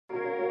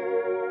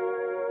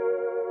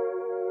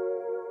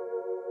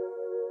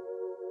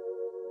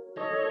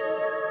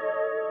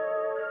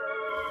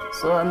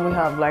So, and we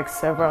have like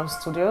several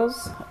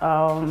studios.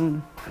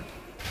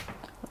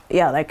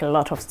 Yeah, like a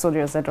lot of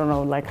studios. I don't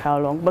know like how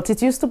long, but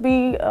it used to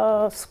be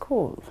a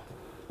school.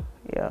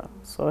 Yeah,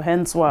 so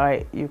hence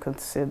why you can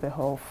see the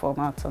whole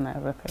format and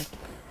everything.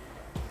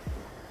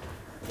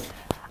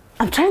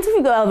 I'm trying to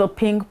figure out the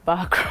pink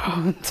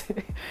background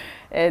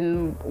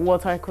and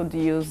what I could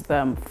use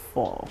them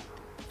for,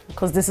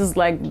 because this is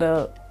like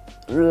the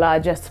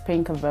largest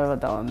pink I've ever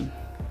done.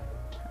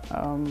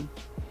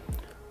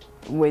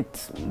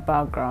 With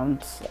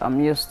backgrounds, I'm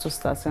used to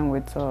starting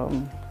with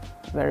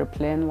very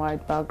plain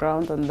white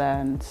background and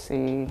then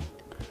see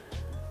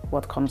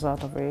what comes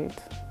out of it.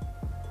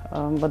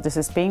 But this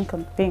is pink,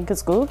 and pink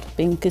is good.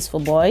 Pink is for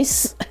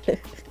boys.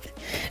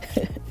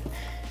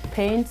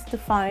 Paint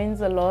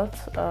defines a lot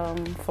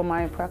for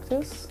my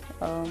practice.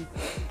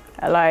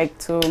 I like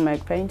to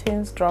make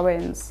paintings,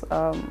 drawings.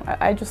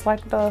 I just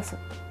like the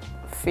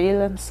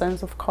feel and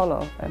sense of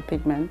color and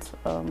pigment,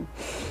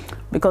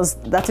 because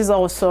that is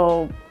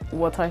also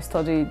what I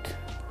studied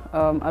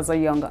as a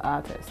younger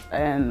artist,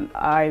 and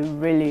I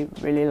really,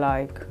 really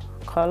like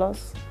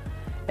colors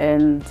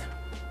and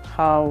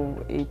how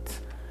it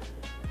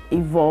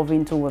evolves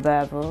into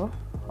whatever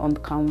on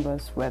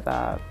canvas,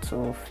 whether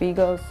to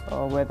figures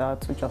or whether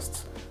to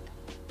just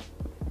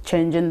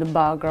changing the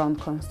background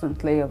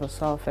constantly of a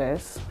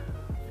surface.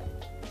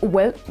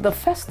 Well, the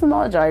first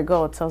knowledge I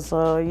got as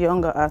a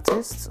younger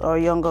artist or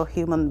younger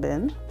human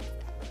being,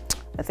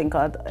 I think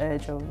at the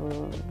age of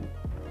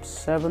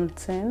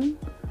 17,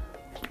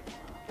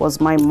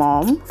 was my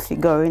mom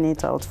figuring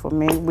it out for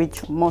me,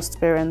 which most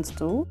parents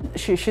do.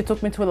 She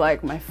took me to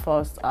like my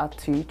first art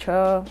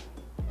teacher,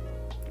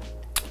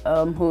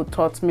 who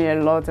taught me a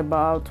lot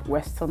about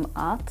Western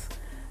art.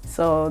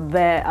 So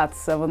there at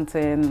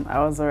 17, I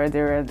was already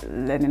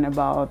learning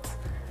about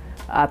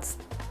art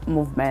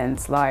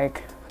movements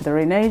like the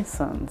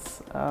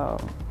Renaissance.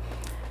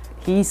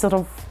 He sort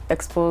of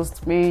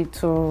exposed me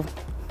to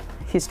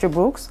history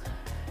books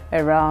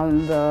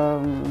around,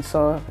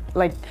 so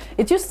like,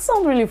 it used to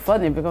sound really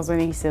funny because when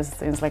he says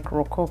things like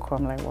Rococo,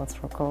 I'm like,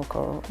 what's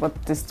Rococo?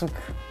 But this took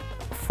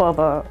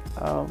further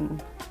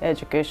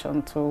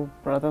education to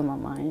broaden my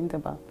mind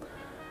about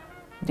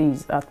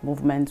these art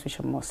movements, which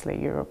are mostly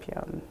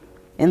European.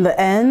 In the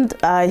end,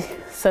 I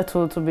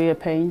settled to be a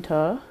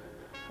painter,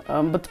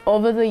 but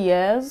over the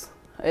years,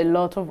 a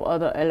lot of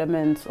other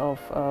elements of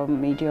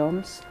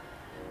mediums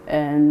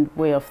and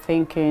way of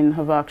thinking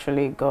have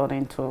actually gone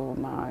into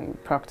my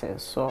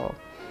practice. So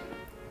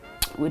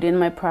within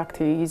my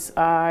practice,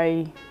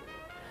 I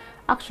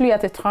actually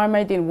at the time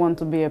I didn't want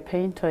to be a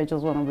painter, I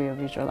just want to be a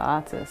visual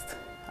artist,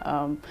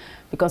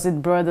 because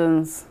it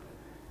broadens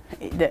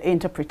the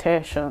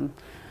interpretation.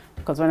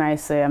 Because when I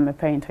say I'm a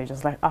painter, it's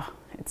just like,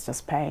 it's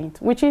just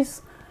paint, which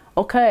is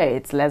okay,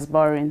 it's less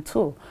boring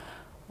too.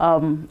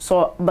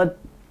 But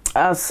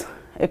as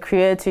a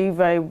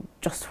creative, I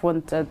just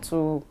wanted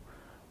to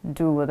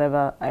do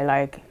whatever I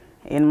like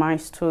in my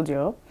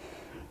studio.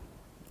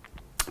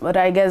 But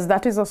I guess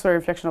that is also a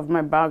reflection of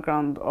my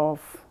background of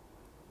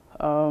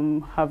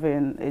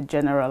having a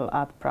general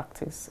art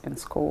practice in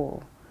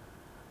school,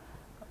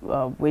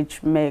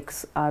 which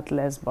makes art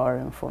less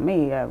boring for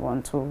me. I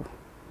want to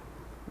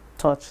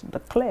touch the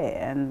clay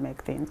and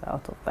make things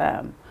out of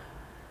them.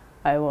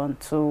 I want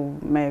to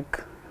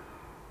make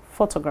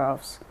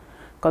photographs,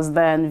 because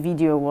then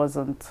video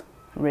wasn't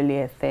really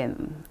a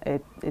thing.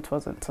 It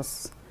wasn't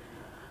as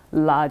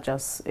large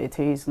as it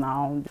is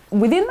now.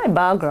 Within my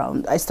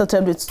background, I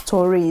started with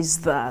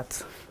stories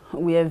that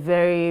were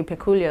very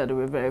peculiar, they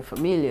were very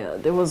familiar.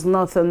 There was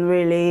nothing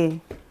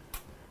really,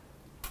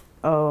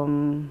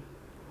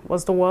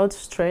 what's the word,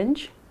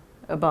 strange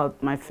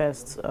about my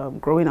first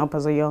growing up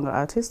as a young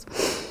artist.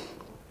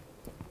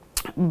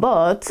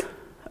 But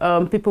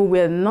people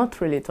were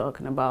not really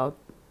talking about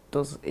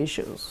those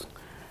issues.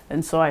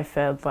 And so I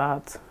felt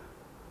that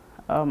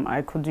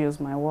I could use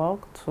my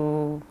work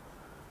to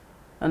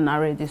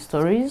narrate these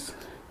stories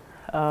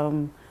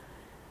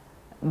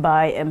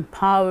by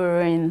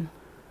empowering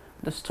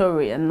the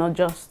story and not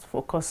just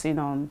focusing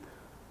on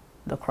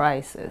the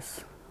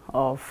crisis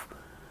of,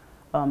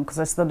 because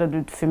I started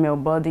with female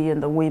body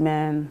and the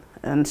women,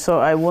 and so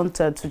I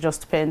wanted to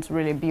just paint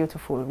really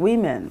beautiful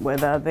women,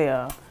 whether they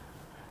are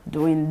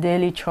doing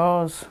daily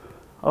chores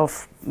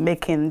of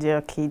making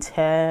their kids'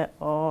 hair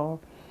or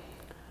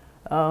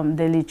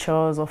daily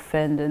chores of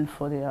fending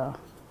for their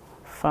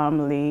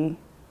family,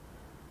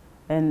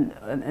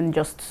 and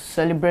just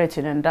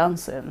celebrating and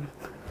dancing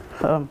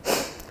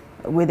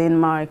within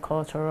my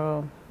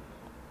cultural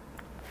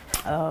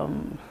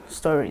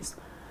stories.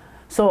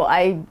 So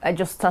I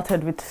just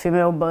started with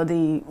female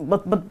body,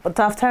 but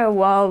after a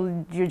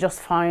while you just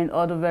find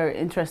other very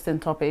interesting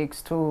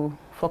topics to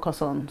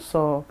focus on.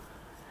 So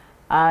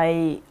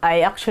I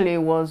actually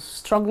was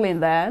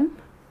struggling then,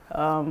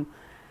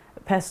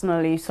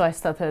 personally, so I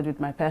started with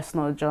my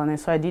personal journey.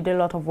 So I did a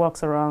lot of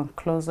works around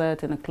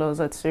closet in a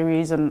closet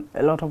series and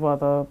a lot of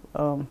other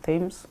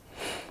themes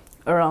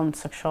around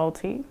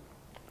sexuality.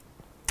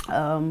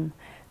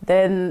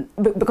 Then,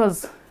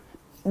 because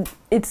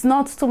it's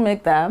not to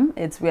make them,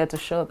 it's where to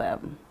show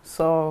them.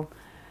 So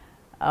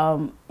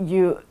I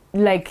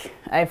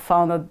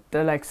found that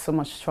there's like so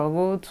much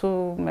struggle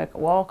to make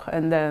work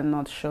and then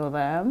not show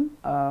them.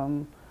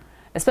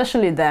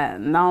 Especially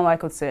then. Now I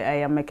could say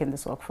I am making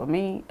this work for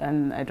me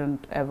and I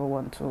don't ever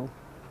want to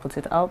put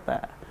it out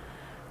there.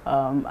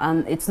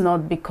 And it's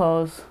not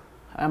because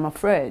I'm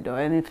afraid or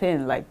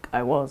anything like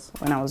I was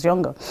when I was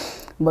younger,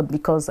 but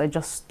because I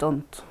just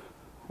don't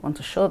want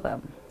to show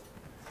them.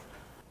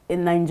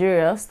 In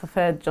Nigeria, I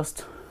started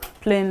just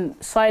playing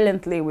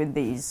silently with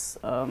these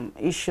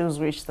issues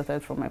which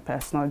started from my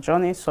personal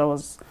journey. So I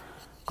was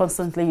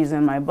constantly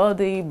using my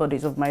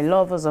bodies of my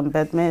lovers and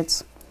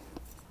bedmates.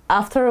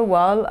 After a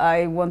while,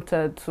 I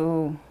wanted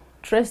to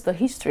trace the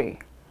history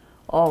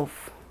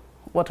of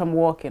what I'm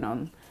working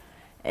on,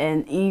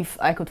 and if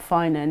I could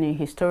find any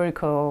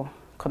historical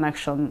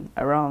connection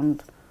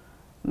around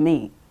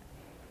me.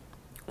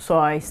 So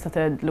I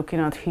started looking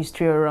at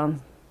history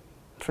around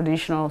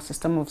traditional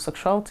system of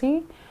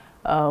sexuality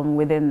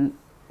within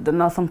the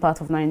northern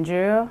part of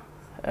Nigeria,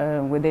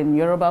 within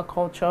Yoruba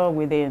culture,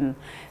 within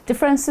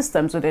different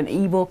systems, within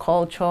Igbo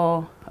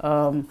culture,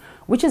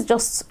 which is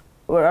just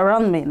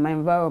around me in my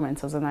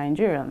environment as a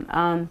Nigerian.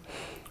 And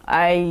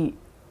I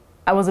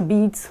was a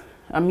bit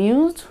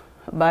amused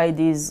by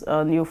these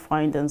new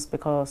findings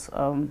because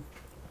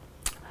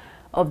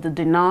of the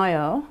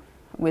denial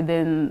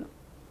within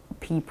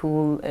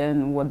people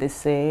and what they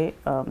say,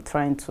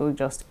 trying to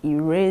just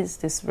erase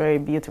this very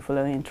beautiful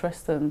and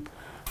interesting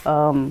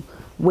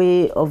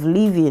way of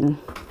living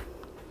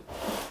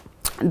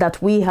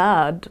that we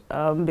had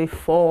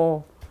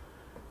before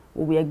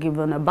we were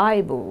given a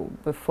Bible,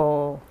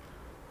 before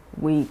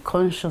we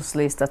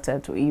consciously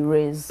started to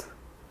erase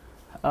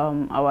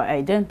our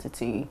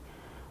identity,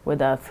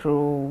 whether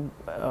through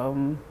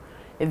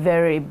a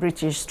very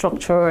British,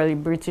 structurally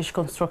British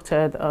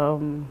constructed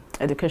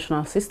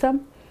educational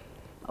system,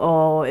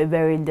 or a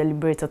very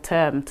deliberate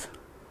attempt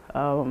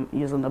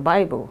using the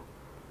Bible.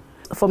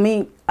 For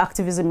me,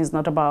 activism is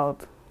not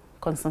about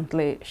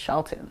constantly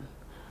shouting.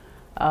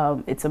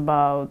 It's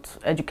about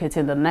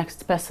educating the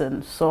next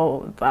person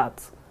so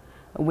that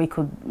we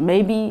could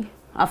maybe,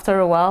 after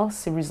a while,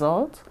 see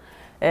results.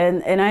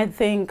 And I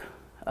think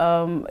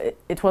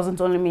it wasn't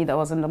only me that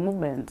was in the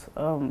movement.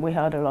 We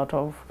had a lot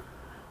of,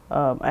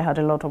 I had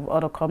a lot of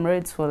other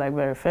comrades who were like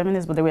very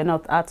feminist, but they were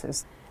not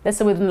artists. Let's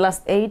say within the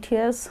last 8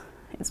 years,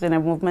 it's been a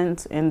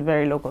movement in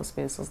very local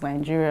spaces,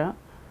 Nigeria.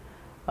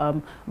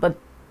 But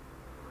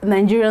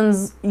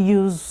Nigerians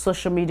use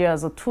social media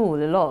as a tool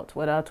a lot,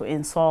 whether to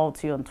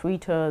insult you on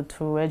Twitter,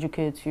 to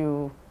educate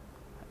you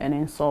and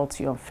insult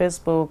you on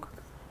Facebook,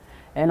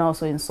 and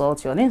also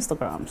insult you on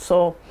Instagram.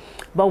 So,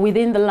 but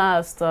within the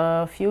last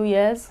few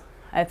years,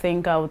 I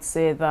think I would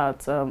say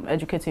that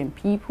educating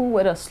people,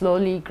 whether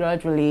slowly,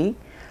 gradually,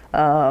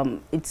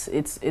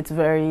 it's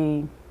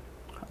very,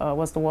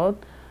 what's the word?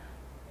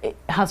 It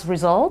has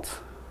results,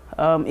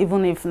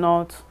 even if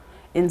not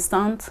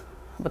instant,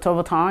 but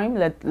over time.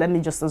 Let me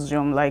just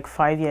assume like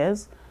 5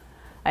 years.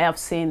 I have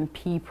seen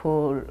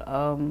people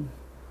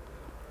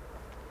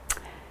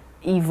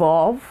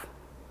evolve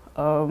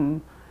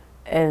and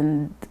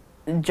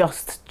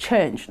just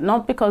change,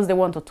 not because they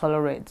want to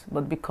tolerate,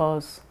 but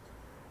because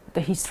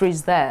the history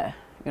is there.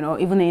 You know,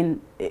 even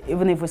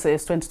if we say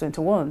it's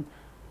 2021,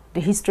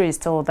 the history is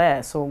still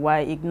there. So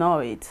why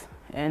ignore it?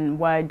 And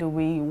why do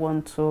we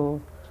want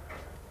to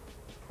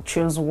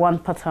choose one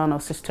pattern or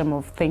system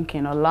of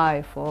thinking or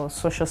life or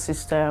social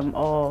system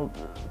or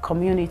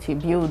community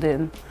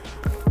building?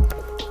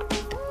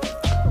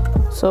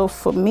 So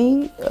for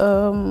me,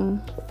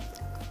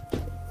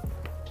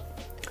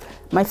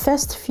 my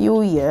first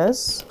few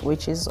years,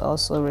 which is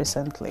also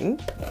recently,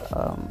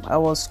 I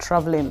was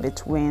traveling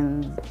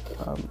between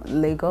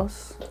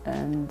Lagos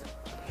and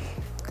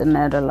the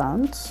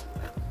Netherlands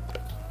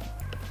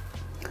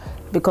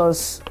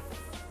because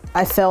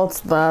I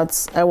felt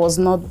that I was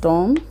not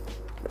done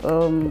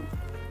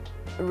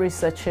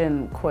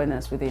researching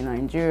queerness within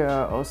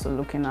Nigeria, also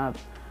looking at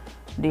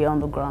the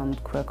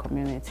underground queer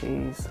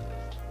communities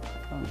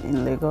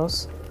in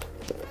Lagos.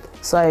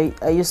 So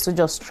I used to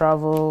just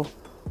travel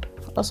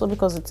also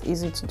because it's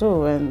easy to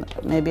do, and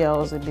maybe I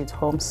was a bit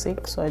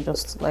homesick, so I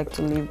just like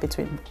to live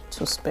between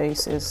two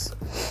spaces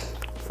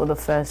for the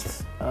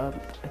first, I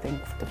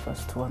think for the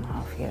first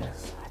 2.5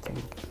 years, I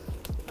think.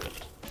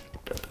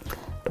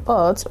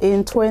 But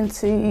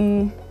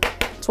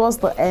towards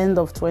the end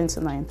of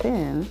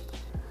 2019,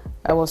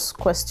 I was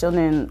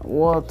questioning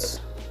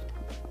what,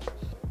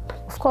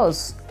 of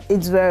course,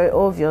 it's very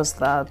obvious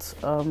that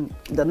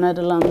the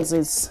Netherlands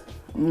is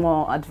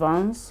more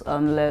advanced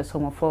and less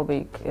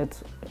homophobic.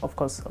 Of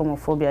course,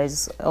 homophobia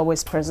is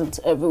always present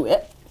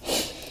everywhere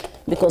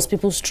because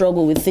people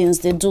struggle with things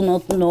they do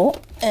not know,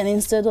 and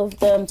instead of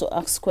them to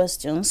ask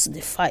questions,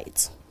 they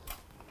fight.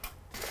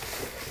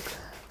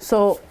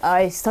 So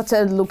I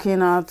started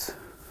looking at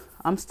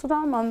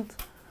Amsterdam and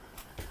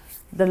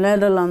the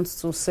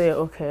Netherlands to say,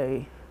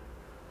 okay,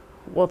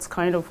 what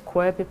kind of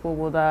queer people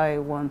would I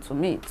want to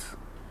meet?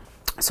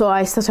 So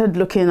I started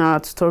looking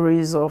at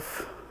stories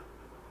of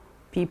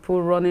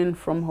people running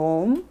from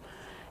home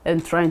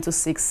and trying to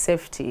seek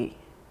safety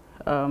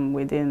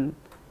within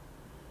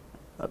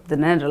the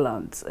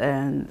Netherlands,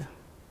 and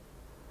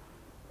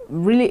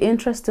really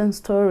interesting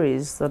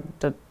stories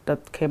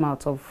that came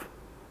out of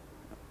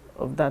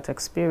that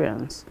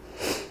experience.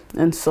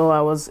 And so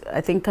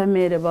I think I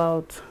made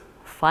about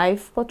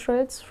 5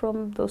 portraits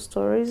from those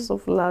stories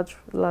of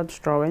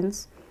large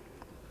drawings,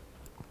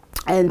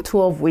 and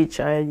 2 of which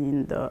are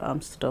in the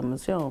Amsterdam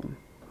Museum.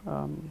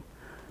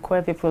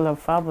 Queer people are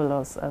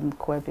fabulous, and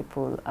queer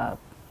people are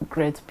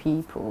great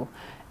people.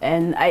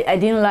 And I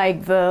didn't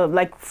like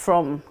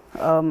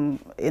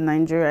in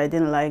Nigeria, I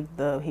didn't like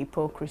the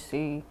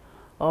hypocrisy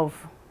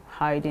of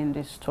hiding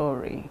this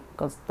story,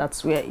 because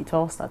that's where it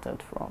all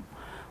started from.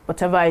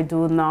 Whatever I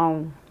do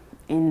now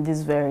in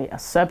this very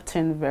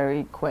accepting,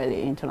 very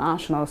queerly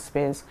international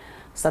space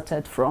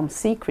started from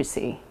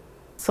secrecy.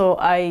 So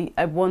I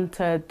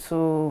wanted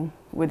to,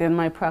 within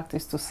my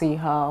practice, to see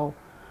how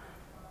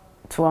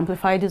to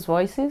amplify these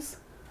voices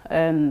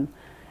and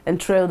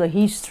trail the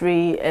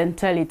history and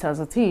tell it as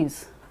it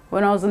is.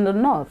 When I was in the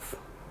North,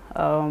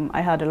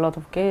 I had a lot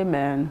of gay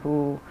men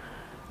who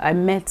I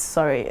met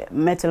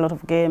a lot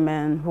of gay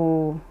men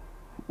who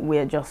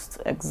were just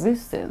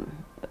existing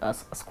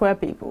as queer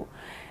people.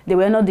 They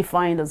were not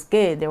defined as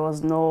gay. There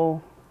was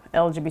no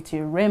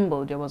LGBT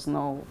rainbow. There was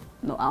no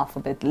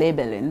alphabet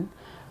labeling.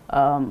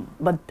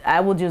 But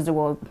I would use the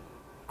word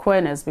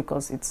queerness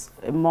because it's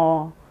a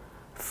more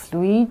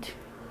fluid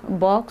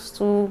box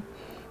to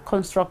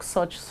construct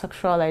such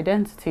sexual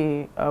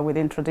identity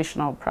within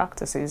traditional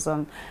practices.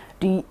 And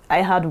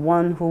I had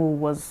one who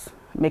was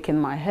making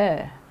my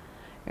hair,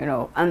 you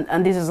know,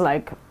 and this is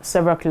like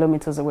several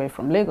kilometers away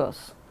from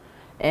Lagos.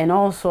 And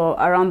also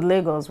around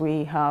Lagos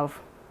we have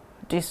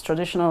these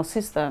traditional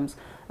systems,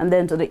 and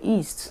then to the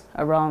east,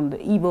 around the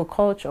Igbo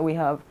culture, we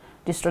have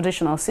these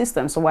traditional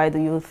systems. So why do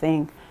you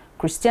think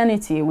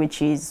Christianity,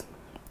 which is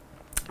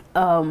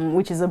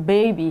a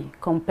baby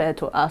compared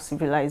to our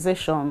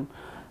civilization,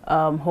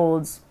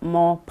 holds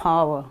more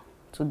power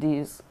to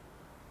these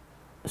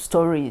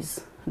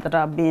stories that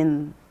are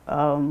being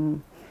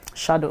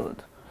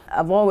shadowed?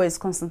 I've always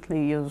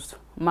constantly used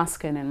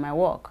masking in my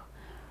work.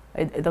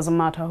 It doesn't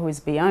matter who is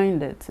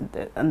behind it,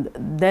 and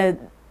the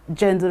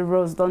gender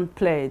roles don't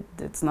play.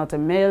 It's not a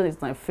male, it's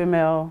not a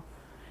female,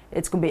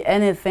 it could be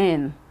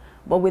anything.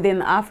 But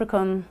within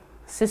African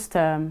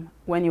system,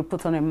 when you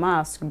put on a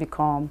mask, you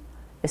become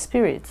a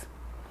spirit.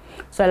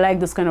 So I like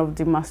this kind of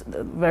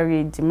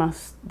very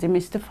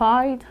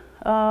demystified,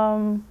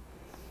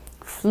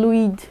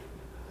 fluid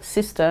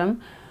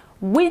system,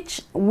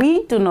 which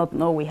we do not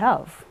know we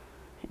have.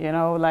 You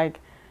know, like,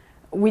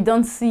 we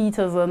don't see it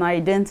as an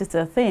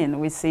identity thing.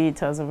 We see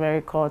it as a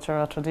very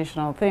cultural,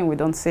 traditional thing. We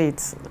don't see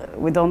it,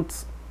 we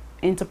don't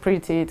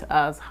interpret it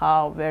as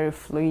how very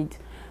fluid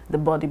the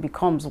body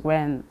becomes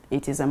when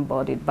it is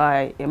embodied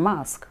by a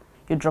mask.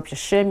 You drop your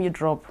shame, you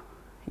drop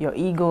your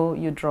ego,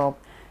 you drop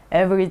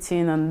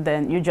everything, and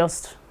then you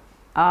just,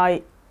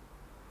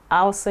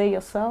 I'll say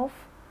yourself.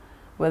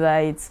 Whether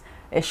it's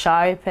a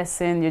shy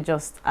person, you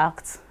just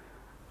act,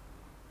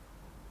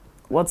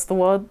 what's the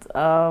word?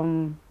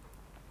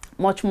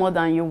 Much more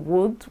than you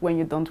would when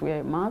you don't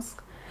wear a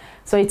mask.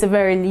 So it's a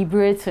very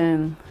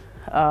liberating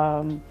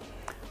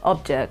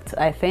object,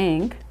 I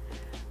think.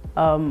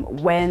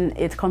 When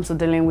it comes to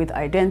dealing with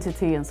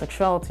identity and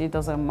sexuality, it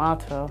doesn't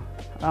matter.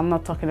 I'm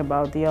not talking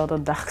about the other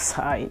dark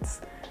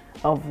sides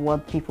of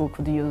what people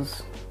could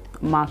use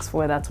masks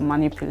for, that to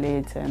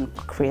manipulate and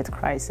create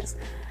crisis.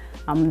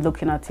 I'm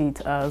looking at it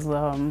as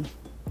an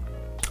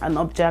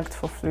object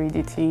for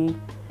fluidity,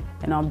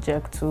 an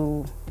object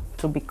to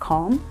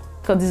become.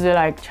 So these are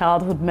like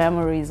childhood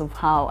memories of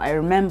how I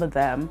remember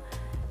them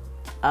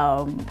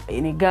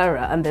in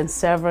Igara, and then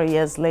several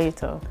years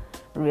later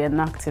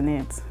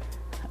reenacting it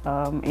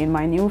in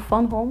my new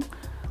fun home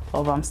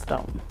of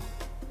Amsterdam.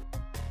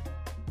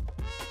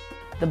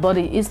 The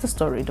body is the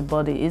story, the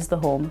body is the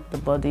home, the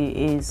body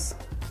is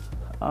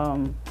a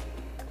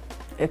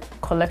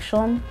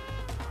collection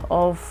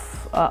of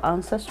our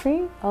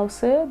ancestry, I'll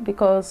say,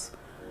 because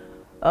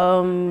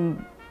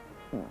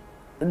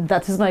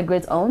that is my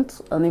great aunt,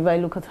 and if I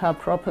look at her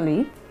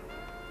properly,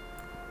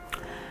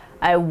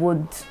 I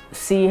would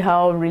see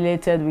how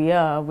related we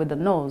are with the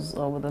nose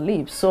or with the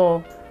lips.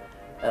 So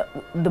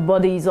the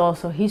body is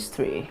also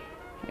history.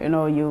 You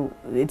know,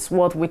 it's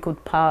what we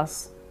could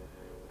pass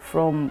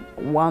from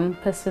one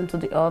person to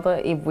the other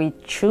if we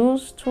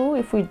choose to.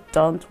 If we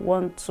don't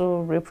want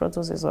to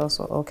reproduce, is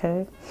also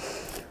okay.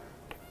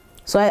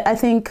 So I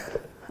think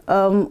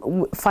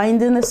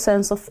finding a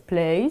sense of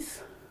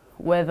place,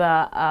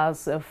 whether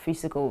as a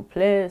physical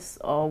place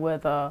or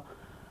whether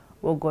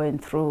we're going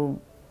through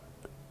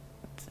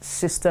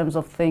systems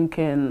of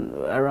thinking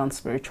around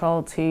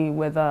spirituality,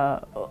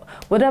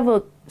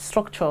 whatever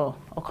structure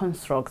or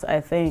construct, I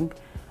think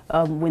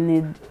we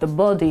need the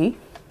body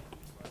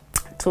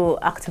to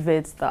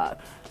activate that.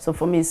 So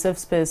for me, safe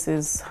space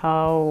is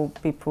how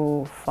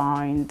people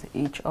find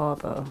each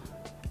other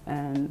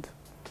and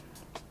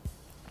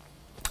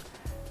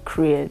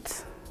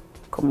create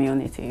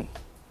community.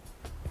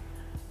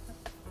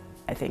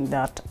 I think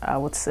that I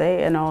would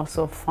say, and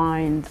also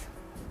find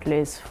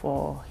place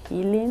for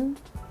healing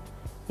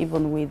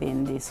even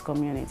within this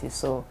community.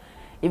 So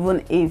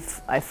even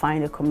if I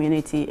find a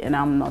community and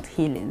I'm not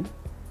healing,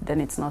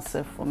 then it's not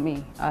safe for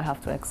me. I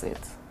have to exit.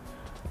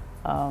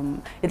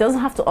 It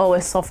doesn't have to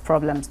always solve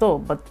problems though,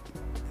 but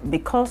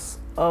because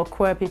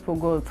queer people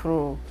go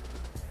through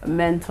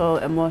mental,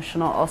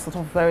 emotional, or sort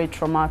of very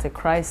traumatic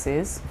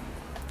crisis,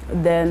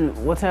 then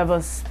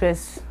whatever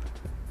space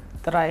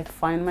that I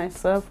find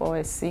myself or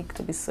I seek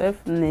to be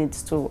safe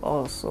needs to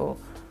also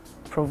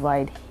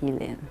provide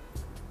healing.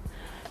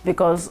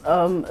 Because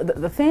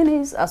the thing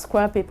is, as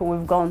queer people,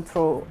 we've gone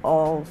through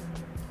all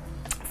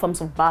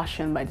forms of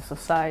bashing by the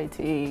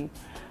society,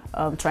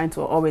 trying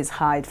to always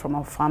hide from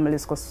our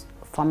families because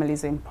family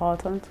is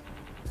important.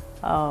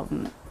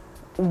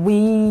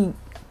 We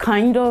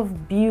kind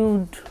of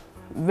build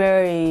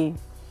very,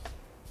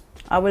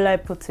 how will I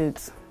put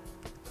it,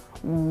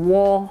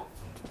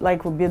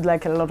 we build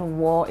like a lot of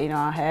war in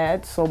our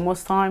head. So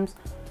most times,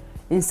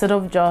 instead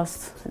of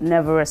just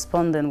never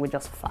responding, we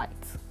just fight,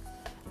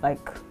 like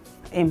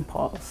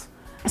impulse.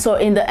 So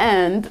in the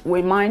end,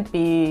 we might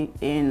be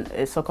in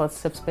a so-called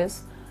safe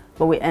space,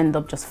 but we end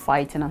up just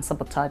fighting and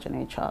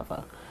sabotaging each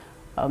other.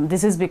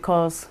 This is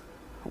because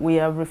we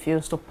have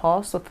refused to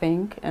pause to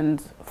think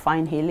and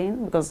find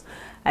healing, because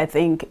I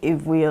think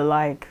if we are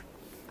like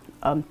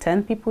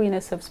 10 people in a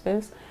safe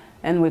space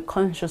and we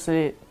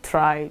consciously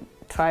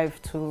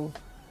strive to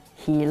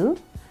heal,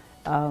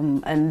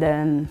 and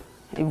then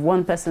if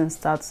one person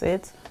starts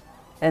it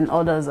and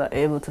others are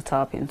able to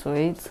tap into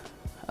it,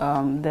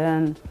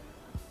 then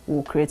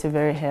we'll create a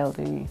very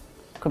healthy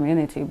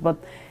community. But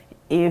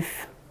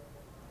if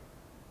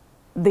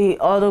the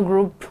other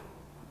group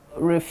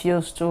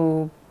refuse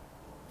to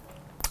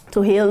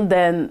heal,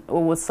 then we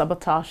would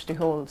sabotage the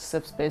whole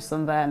safe space,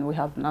 and then we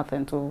have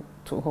nothing to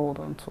hold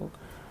on to.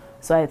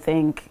 So I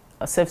think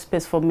a safe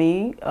space for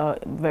me,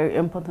 very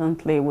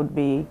importantly, would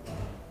be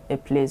a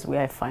place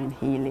where I find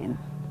healing.